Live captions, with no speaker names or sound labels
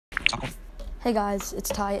Hey guys,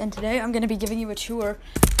 it's Ty, and today I'm going to be giving you a tour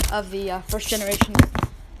of the first generation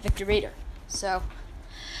Victor Reader. So,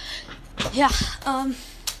 yeah,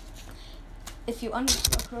 if you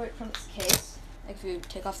unscrew it from its case, like if you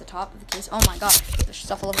take off the top of the case, oh my gosh, there's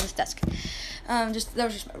stuff all over this desk. That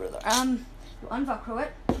was just my ruler. You unscrew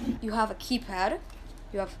it, you have a keypad,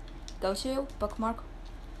 you have go to, bookmark,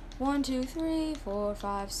 1, 2, 3, 4,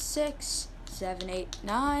 5, 6, 7, 8,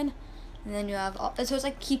 9. And then you have, so it's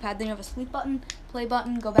like keypad, then you have a sleep button, play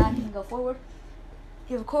button, go back and go forward.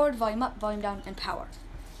 You have record, volume up, volume down, and power.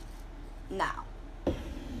 Now,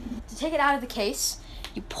 to take it out of the case,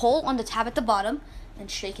 you pull on the tab at the bottom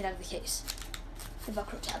and shake it out of the case. The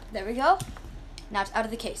Velcro tab, there we go. Now it's out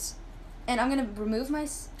of the case. And I'm gonna remove my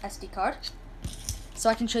SD card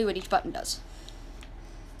so I can show you what each button does.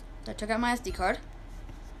 So I took out my SD card.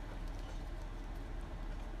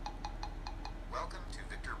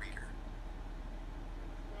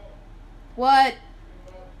 What?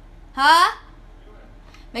 Huh?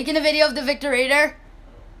 Making a video of the Victor Reader.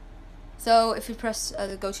 So if you press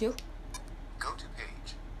the go to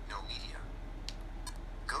page, no media.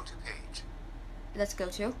 Go to page. Let's go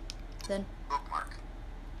to. Then bookmark.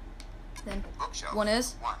 Then bookshelf. 1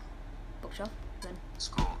 is 1. bookshelf. Then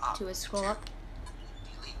scroll up. 2 is scroll 2. up.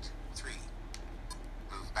 Delete 3.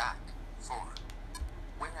 Move back 4.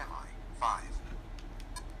 Where am I? 5.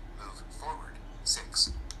 Move forward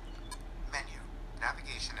 6. Menu,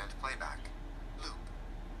 navigation and playback, loop,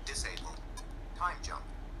 disable, time jump,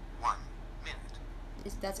 1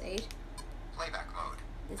 minute. That's 8. Playback mode,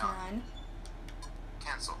 Is 9. 9.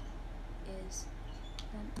 Cancel. Is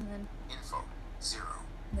and then Info, 0.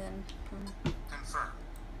 Then Confirm.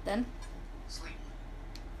 Then Sleep.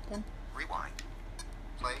 Then Rewind.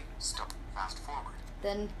 Play, stop, fast forward.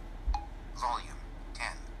 Then Volume, 10.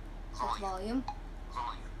 volume.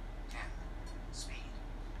 Volume, 10. Speed.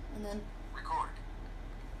 And then Record.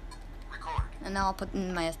 and now I'll put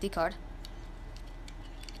in my SD card.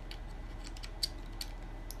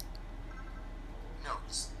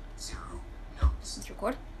 Notes. 0. Notes. Let's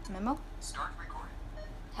record. Memo. Start recording.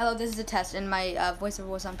 Hello, this is a test, and my voiceover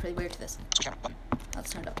will sound pretty weird to this. Let's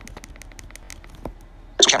turn it up.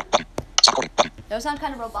 It would sound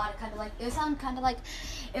kind of robotic, it would sound kind of like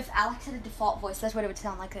if Alex had a default voice. That's what it would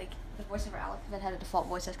sound like the voice of Alex that had a default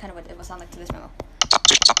voice. That's kind of what it would sound like to this memo.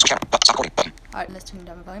 Alright, let's turn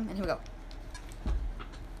down the volume, and here we go.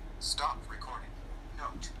 Stop recording.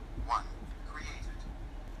 Note 1. Created.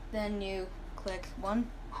 Then you click 1,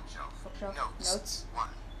 Bookshelf. notes. 1.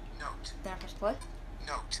 Note. Then I press play.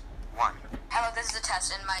 Note 1. Hello, this is a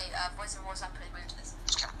test, and my voiceover will sound pretty weird to this.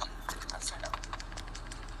 Let's turn it up.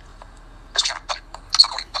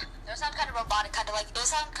 It would sound kind of robotic, it would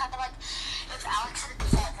sound kind of like if Alex had a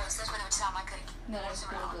default voice. That's what it would sound like. Then I'm just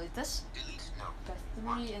going to delete this. Delete note. Press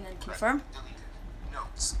 3 and then confirm. Deleted.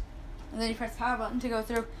 Notes. And then you press power button to go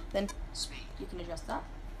through. Then Speed. you can adjust that.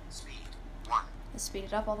 Speed. 1. Let's speed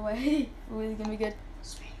it up all the way. Really gonna be good.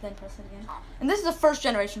 Speed. Then press it again. Tone. And this is the first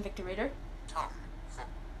generation Victor Reader. Tone.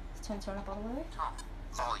 Let's turn up all the way. Tone.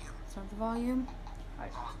 Volume. Let's turn up the volume.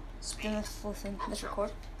 Alright. Volume. Speed. Then let's listen. Let's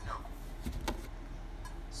record. No.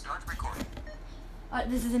 Start recording. Alright,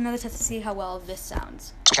 this is another test to see how well this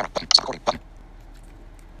sounds.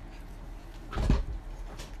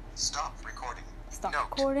 Stop recording. Stop Note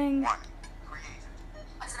recording. 1. Created.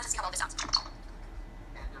 Let's see how well this sounds.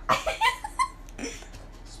 End of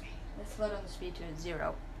speed. Let's slow down the speed to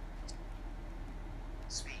 0.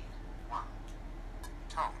 Speed. 1.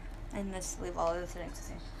 Tone. And let's leave all of the settings the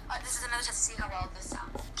same. This is another test to see how well this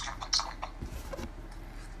sounds. End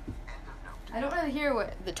of note. I don't really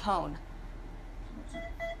hear the tone.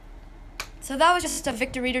 So that was just a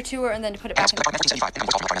Victor Reader tour, and then to put it back in.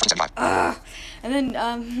 And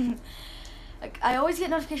then, like, I always get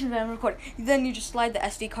notifications when I'm recording. Then you just slide the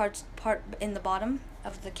SD card part in the bottom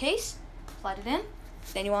of the case, slide it in.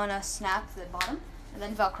 Then you want to snap the bottom, and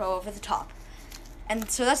then Velcro over the top. And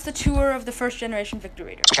so that's the tour of the first generation Victor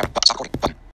Reader.